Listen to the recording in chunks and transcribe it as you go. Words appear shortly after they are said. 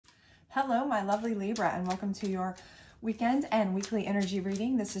Hello, my lovely Libra, and welcome to your weekend and weekly energy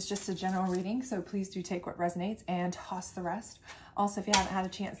reading. This is just a general reading, so please do take what resonates and toss the rest. Also, if you haven't had a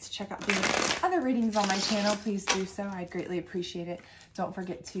chance to check out the other readings on my channel, please do so. I'd greatly appreciate it. Don't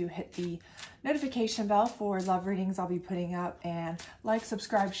forget to hit the notification bell for love readings I'll be putting up, and like,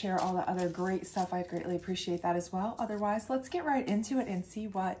 subscribe, share, all the other great stuff. I'd greatly appreciate that as well. Otherwise, let's get right into it and see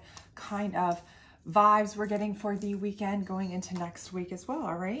what kind of vibes we're getting for the weekend going into next week as well.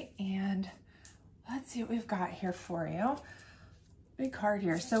 All right, and let's see what we've got here for you. Big card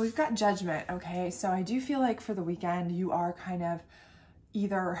here. So we've got Judgment. Okay, so I do feel like for the weekend you are kind of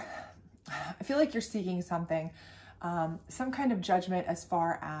either, I feel like you're seeking something, some kind of judgment as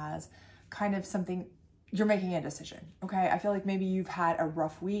far as kind of something, you're making a decision. Okay, I feel like maybe you've had a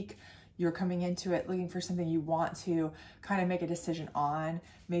rough week. You're coming into it looking for something you want to kind of make a decision on.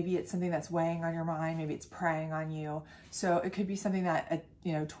 Maybe it's something that's weighing on your mind. Maybe it's preying on you. So it could be something that,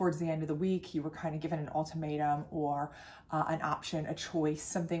 you know, towards the end of the week, you were kind of given an ultimatum or an option, a choice,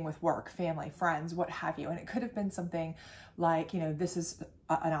 something with work, family, friends, what have you. And it could have been something like, you know, this is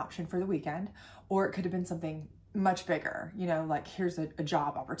an option for the weekend, or it could have been something much bigger, you know, like here's a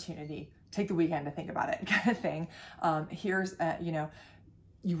job opportunity. Take the weekend to think about it kind of thing. Here's, you know,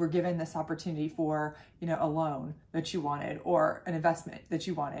 you were given this opportunity for, you know, a loan that you wanted or an investment that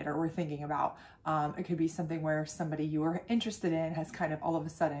you wanted or were thinking about. It could be something where somebody you were interested in has kind of all of a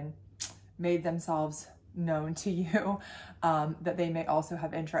sudden made themselves known to you, that they may also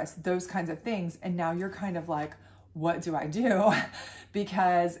have interest, those kinds of things. And now you're kind of like, what do I do?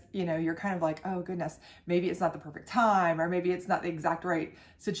 Because, you know, you're kind of like, oh goodness, maybe it's not the perfect time, or maybe it's not the exact right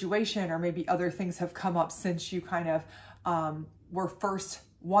situation, or maybe other things have come up since you kind of were first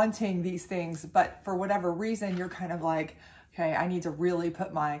wanting these things, but for whatever reason, you're kind of like, okay, I need to really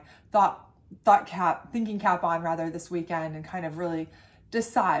put my thinking cap on rather this weekend and kind of really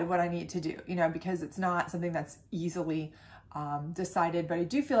decide what I need to do, you know, because it's not something that's easily decided. But I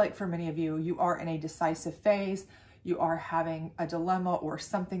do feel like for many of you, you are in a decisive phase. You are having a dilemma or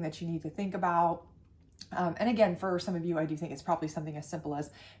something that you need to think about. And again, for some of you, I do think it's probably something as simple as,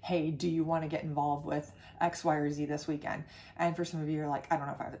 hey, do you want to get involved with X, Y, or Z this weekend? And for some of you, you're like, I don't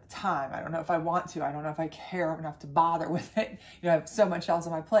know if I have the time. I don't know if I want to. I don't know if I care enough to bother with it. You know, I have so much else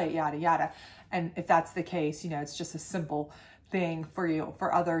on my plate, yada, yada. And if that's the case, you know, it's just a simple thing for you.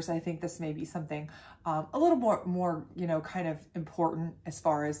 For others, I think this may be something a little more, you know, kind of important as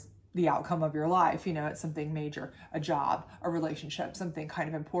far as the outcome of your life. You know, it's something major, a job, a relationship, something kind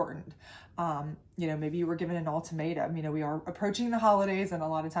of important. You know, maybe you were given an ultimatum. You know, we are approaching the holidays, and a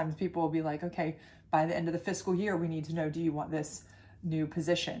lot of times people will be like, okay, by the end of the fiscal year, we need to know, do you want this new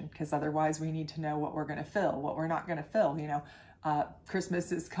position? Because otherwise we need to know what we're going to fill, what we're not going to fill. You know,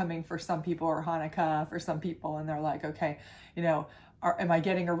 Christmas is coming for some people, or Hanukkah for some people, and they're like, okay, you know, am I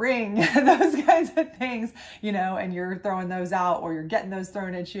getting a ring? Those kinds of things, you know, and you're throwing those out, or you're getting those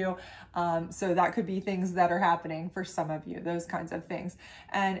thrown at you. So that could be things that are happening for some of you, those kinds of things.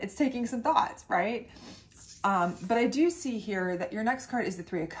 And it's taking some thoughts, right? But I do see here that your next card is the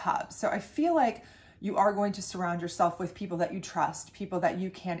Three of Cups. So I feel like you are going to surround yourself with people that you trust, people that you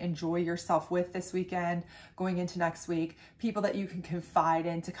can enjoy yourself with this weekend, going into next week, people that you can confide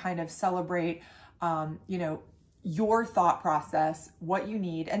in to kind of celebrate, you know, your thought process, what you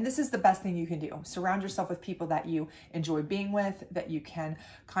need. And this is the best thing you can do. Surround yourself with people that you enjoy being with, that you can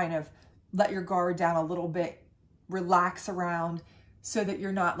kind of let your guard down a little bit, relax around, so that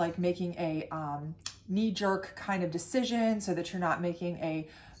you're not like making a knee-jerk kind of decision, so that you're not making a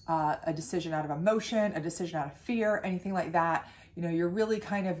decision out of emotion, a decision out of fear, anything like that. You know, you're really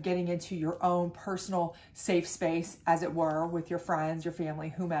kind of getting into your own personal safe space, as it were, with your friends, your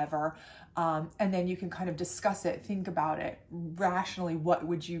family, whomever. And then you can kind of discuss it, think about it rationally. What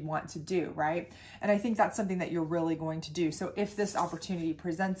would you want to do, right? And I think that's something that you're really going to do. So if this opportunity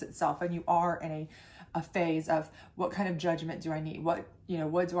presents itself and you are in a phase of what kind of judgment do I need? What, you know,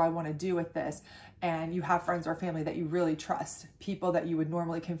 what do I want to do with this? And you have friends or family that you really trust, people that you would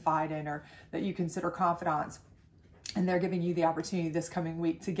normally confide in or that you consider confidants, and they're giving you the opportunity this coming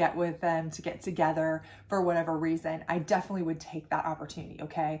week to get with them, to get together for whatever reason, I definitely would take that opportunity,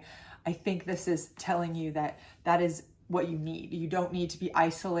 okay? I think this is telling you that that is what you need. You don't need to be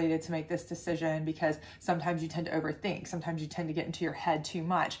isolated to make this decision, because sometimes you tend to overthink. Sometimes you tend to get into your head too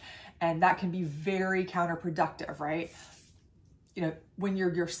much, and that can be very counterproductive, right? You know, when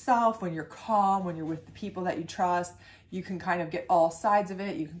you're yourself, when you're calm, when you're with the people that you trust, you can kind of get all sides of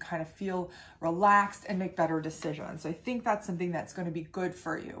it. You can kind of feel relaxed and make better decisions. So I think that's something that's going to be good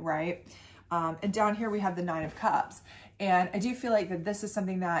for you, right? And down here we have the Nine of Cups. And I do feel like that this is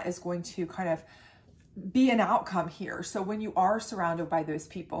something that is going to kind of be an outcome here. So when you are surrounded by those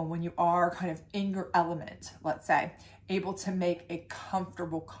people, when you are kind of in your element, let's say, able to make a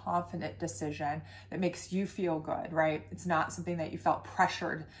comfortable, confident decision that makes you feel good, right? It's not something that you felt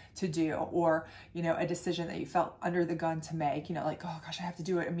pressured to do, or, you know, a decision that you felt under the gun to make, you know, like, oh gosh, I have to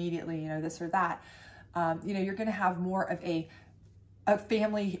do it immediately, you know, this or that. You know, you're going to have more of a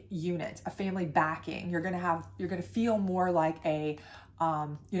family unit, a family backing. You're going to feel more like a,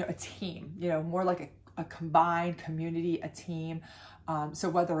 you know, a team, you know, more like a combined community, a team. So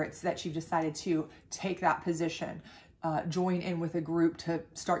whether it's that you've decided to take that position, join in with a group to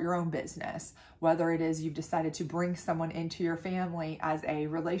start your own business, whether it is you've decided to bring someone into your family as a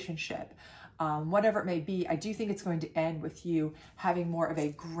relationship, whatever it may be, I do think it's going to end with you having more of a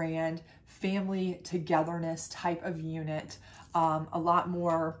grand family togetherness type of unit, a lot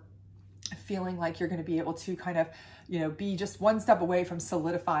more feeling like you're going to be able to kind of, you know, be just one step away from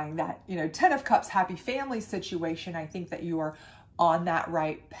solidifying that, you know, 10 of Cups happy family situation. I think that you are on that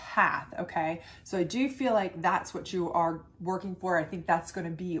right path. Okay. So I do feel like that's what you are working for. I think that's going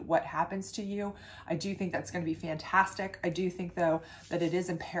to be what happens to you. I do think that's going to be fantastic. I do think though that it is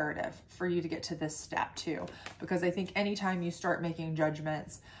imperative for you to get to this step too, because I think anytime you start making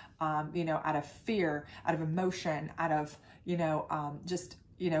judgments, you know, out of fear, out of emotion, out of, you know, just,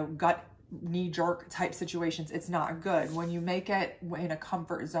 you know, gut knee-jerk type situations, it's not good. When you make it in a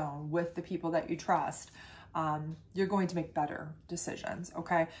comfort zone with the people that you trust, you're going to make better decisions,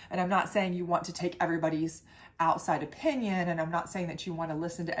 okay? And I'm not saying you want to take everybody's outside opinion, and I'm not saying that you want to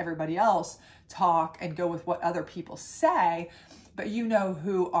listen to everybody else talk and go with what other people say, but you know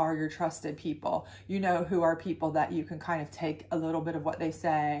who are your trusted people. You know who are people that you can kind of take a little bit of what they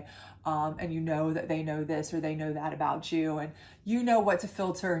say, and you know that they know this or they know that about you, and you know what to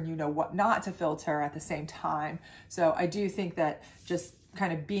filter and you know what not to filter at the same time. So I do think that just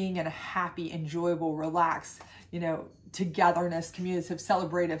kind of being in a happy, enjoyable, relaxed, you know, togetherness, communicative,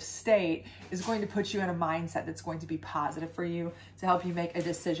 celebrative state is going to put you in a mindset that's going to be positive for you, to help you make a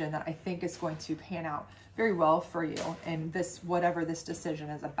decision that I think is going to pan out very well for you in this, whatever this decision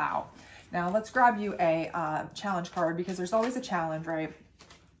is about. Now let's grab you a challenge card, because there's always a challenge, right?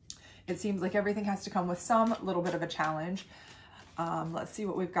 It seems like everything has to come with some little bit of a challenge. Let's see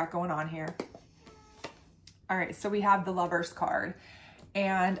what we've got going on here. All right, so we have the Lovers card.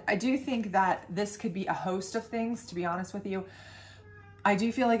 And I do think that this could be a host of things, to be honest with you. I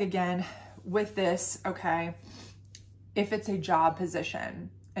do feel like, again, with this, okay, if it's a job position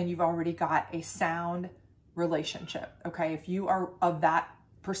and you've already got a sound relationship, okay, if you are of that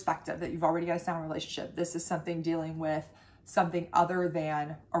perspective that you've already got a sound relationship, this is something dealing with something other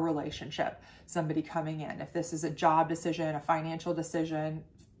than a relationship, somebody coming in. If this is a job decision, a financial decision,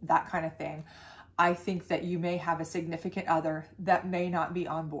 that kind of thing, I think that you may have a significant other that may not be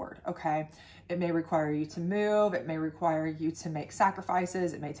on board, okay? It may require you to move. It may require you to make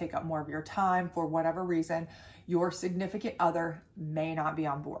sacrifices. It may take up more of your time for whatever reason. Your significant other may not be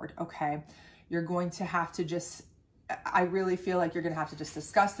on board, okay? You're going to have to just, I really feel like you're going to have to just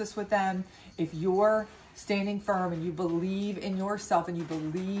discuss this with them. If you're standing firm and you believe in yourself and you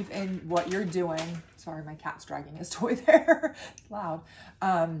believe in what you're doing, sorry, my cat's dragging his toy there, it's loud.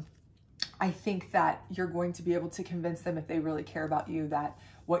 I think that you're going to be able to convince them, if they really care about you, that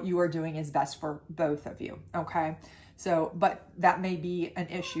what you are doing is best for both of you, okay? So, but that may be an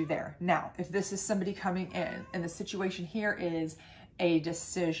issue there. Now, if this is somebody coming in and the situation here is a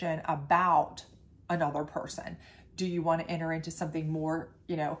decision about another person, do you want to enter into something more,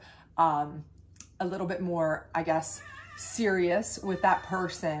 you know, a little bit more, I guess, serious with that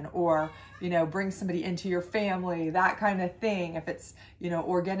person, or, you know, bring somebody into your family, that kind of thing. If it's, you know,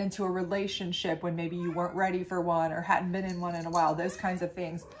 or get into a relationship when maybe you weren't ready for one or hadn't been in one in a while, those kinds of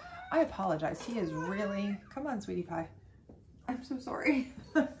things. I apologize. He is really, come on, sweetie pie. I'm so sorry.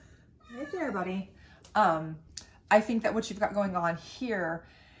 Right there, buddy. I think that what you've got going on here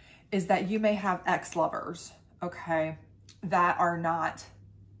is that you may have ex-lovers, okay, that are not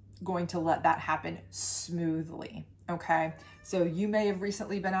going to let that happen smoothly. Okay, so you may have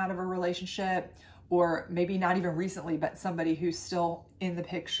recently been out of a relationship, or maybe not even recently, but somebody who's still in the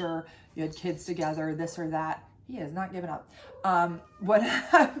picture. You had kids together, this or that. He has not given up. What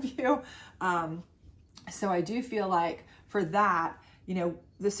have you? So I do feel like for that, you know,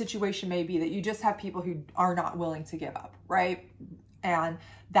 the situation may be that you just have people who are not willing to give up, right? And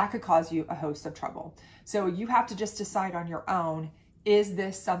that could cause you a host of trouble. So you have to just decide on your own, is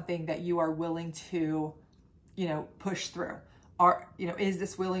this something that you are willing to, you know, push through? Or, you know, is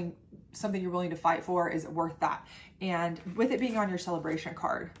this something you're willing to fight for? Is it worth that? And with it being on your celebration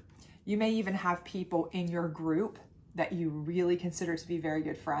card, you may even have people in your group that you really consider to be very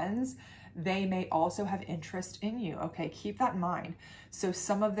good friends they may also have interest in you. Okay, keep that in mind. So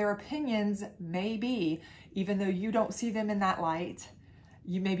some of their opinions may be, even though you don't see them in that light,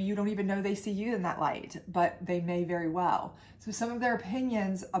 maybe you don't even know they see you in that light, but they may very well. So some of their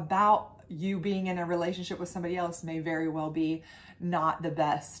opinions about you being in a relationship with somebody else may very well be not the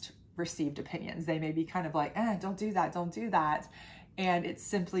best received opinions. They may be kind of like, don't do that, don't do that. And it's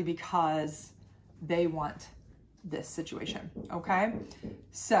simply because they want this situation, okay?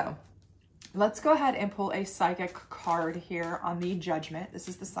 So let's go ahead and pull a psychic card here on the Judgment. This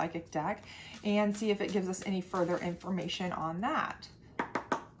is the psychic deck, and see if it gives us any further information on that.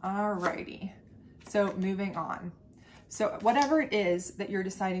 Alrighty, so moving on. So whatever it is that you're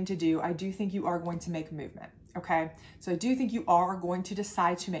deciding to do, I do think you are going to make movement, okay? So I do think you are going to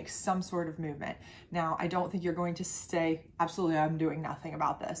decide to make some sort of movement. Now, I don't think you're going to stay, absolutely, I'm doing nothing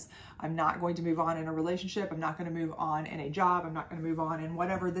about this. I'm not going to move on in a relationship. I'm not going to move on in a job. I'm not going to move on in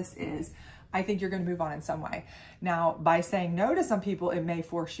whatever this is. I think you're going to move on in some way. Now, by saying no to some people, it may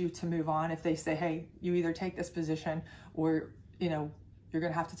force you to move on if they say, hey, you either take this position or, you know, you're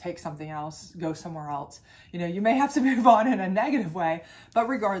going to have to take something else, go somewhere else. You know, you may have to move on in a negative way, but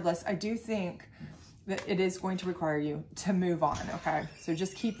regardless, I do think that it is going to require you to move on, okay? So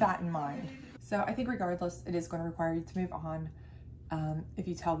just keep that in mind. So I think regardless, it is going to require you to move on. If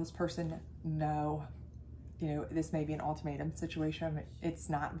you tell this person no, you know, this may be an ultimatum situation. It's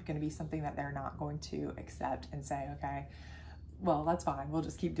not going to be something that they're not going to accept and say, okay, well, that's fine. We'll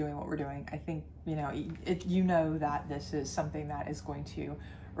just keep doing what we're doing. I think, you know, you know that this is something that is going to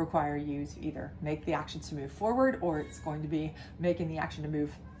require you to either make the action to move forward, or it's going to be making the action to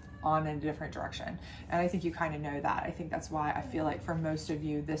move on in a different direction. And I think you kind of know that. I think that's why I feel like for most of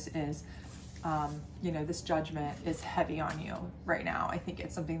you, this is, you know, this Judgment is heavy on you right now. I think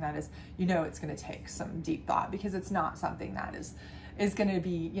it's something that is, you know, it's going to take some deep thought, because it's not something that is going to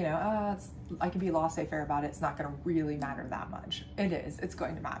be, you know, I can be laissez-faire about it. It's not going to really matter that much. It is. It's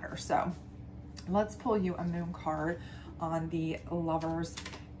going to matter. So let's pull you a Moon card on the Lovers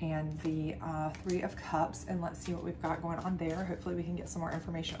and the Three of Cups, and let's see what we've got going on there. Hopefully we can get some more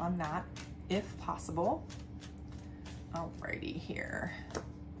information on that if possible. Alrighty here.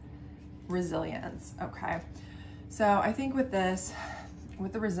 Resilience. Okay. So I think with this,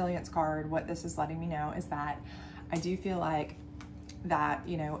 with the Resilience card, what this is letting me know is that I do feel like that,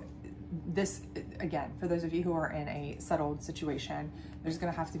 you know, this, again, for those of you who are in a settled situation, there's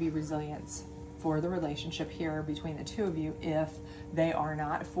going to have to be resilience for the relationship here between the two of you. If they are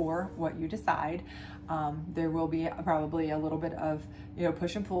not for what you decide, there will be probably a little bit of, you know,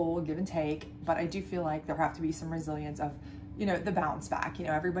 push and pull, give and take, but I do feel like there have to be some resilience of, you know, the bounce back. You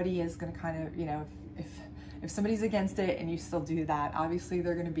know, everybody is going to kind of, you know, if somebody's against it and you still do that, obviously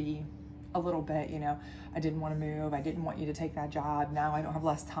they're going to be a little bit, you know, I didn't want to move. I didn't want you to take that job. Now I don't have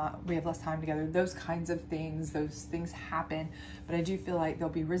less time. We have less time together. Those kinds of things, those things happen, but I do feel like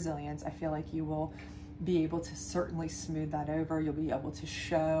there'll be resilience. I feel like you will be able to certainly smooth that over. You'll be able to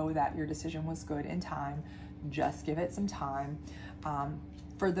show that your decision was good in time. Just give it some time.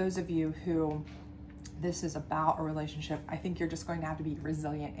 For those of you who this is about a relationship, I think you're just going to have to be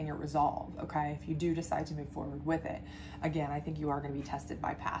resilient in your resolve, okay? If you do decide to move forward with it. Again, I think you are going to be tested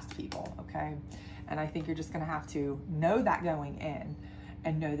by past people, okay? And I think you're just going to have to know that going in,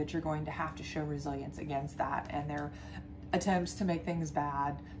 and know that you're going to have to show resilience against that. And their attempts to make things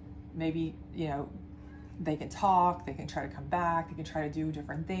bad, maybe, you know, they can talk, they can try to come back, they can try to do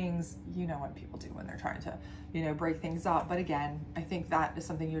different things. You know what people do when they're trying to, you know, break things up. But again, I think that is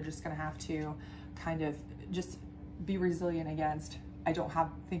something you're just going to have to kind of just be resilient against. I don't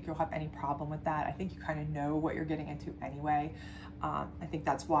think you'll have any problem with that. I think you kind of know what you're getting into anyway. I think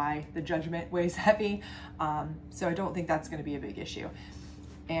that's why the Judgment weighs heavy. So I don't think that's going to be a big issue.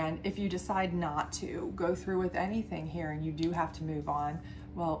 And if you decide not to go through with anything here and you do have to move on,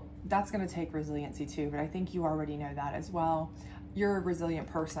 well, that's going to take resiliency too, but I think you already know that as well. You're a resilient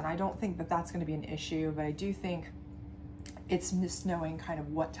person. I don't think that that's going to be an issue, but I do think it's just knowing kind of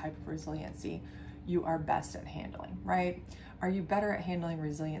what type of resiliency you are best at handling, right? Are you better at handling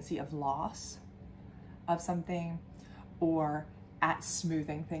resiliency of loss of something, or at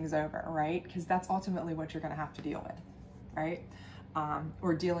smoothing things over, right? Because that's ultimately what you're going to have to deal with, right?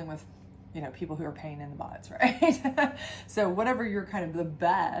 Or dealing with, you know, people who are pain in the butts, right? So whatever you're kind of the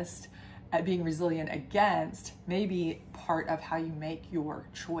best at being resilient against may be part of how you make your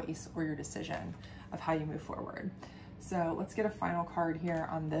choice or your decision of how you move forward. So let's get a final card here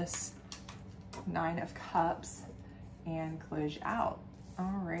on this Nine of Cups and close out.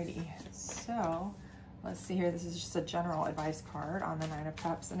 Alrighty, so let's see here. This is just a general advice card on the Nine of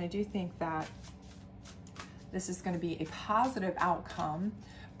Cups, and I do think that this is going to be a positive outcome,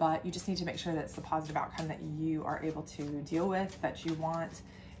 but you just need to make sure that it's the positive outcome that you are able to deal with, that you want,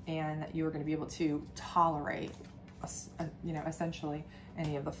 and that you are going to be able to tolerate, you know, essentially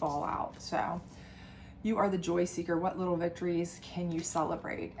any of the fallout. So you are the joy seeker. What little victories can you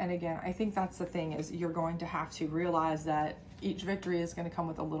celebrate? And again, I think that's the thing, is you're going to have to realize that each victory is going to come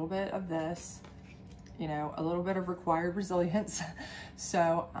with a little bit of this, you know, a little bit of required resilience.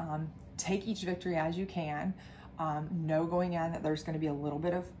 So take each victory as you can. Know going in that there's going to be a little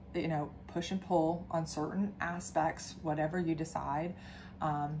bit of, you know, push and pull on certain aspects, whatever you decide.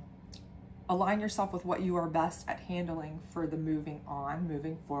 Align yourself with what you are best at handling for the moving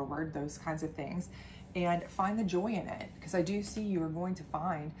forward, those kinds of things, and find the joy in it, because I do see you are going to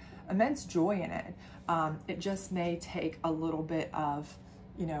find immense joy in it. It just may take a little bit of,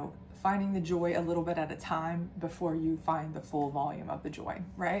 you know, finding the joy a little bit at a time before you find the full volume of the joy,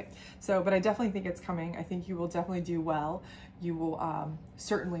 right? So, but I definitely think it's coming. I think you will definitely do well. You will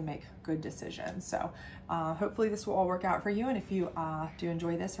certainly make good decisions. So hopefully this will all work out for you. And if you do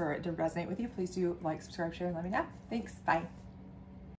enjoy this or it did resonate with you, please do like, subscribe, share, and let me know. Thanks, bye.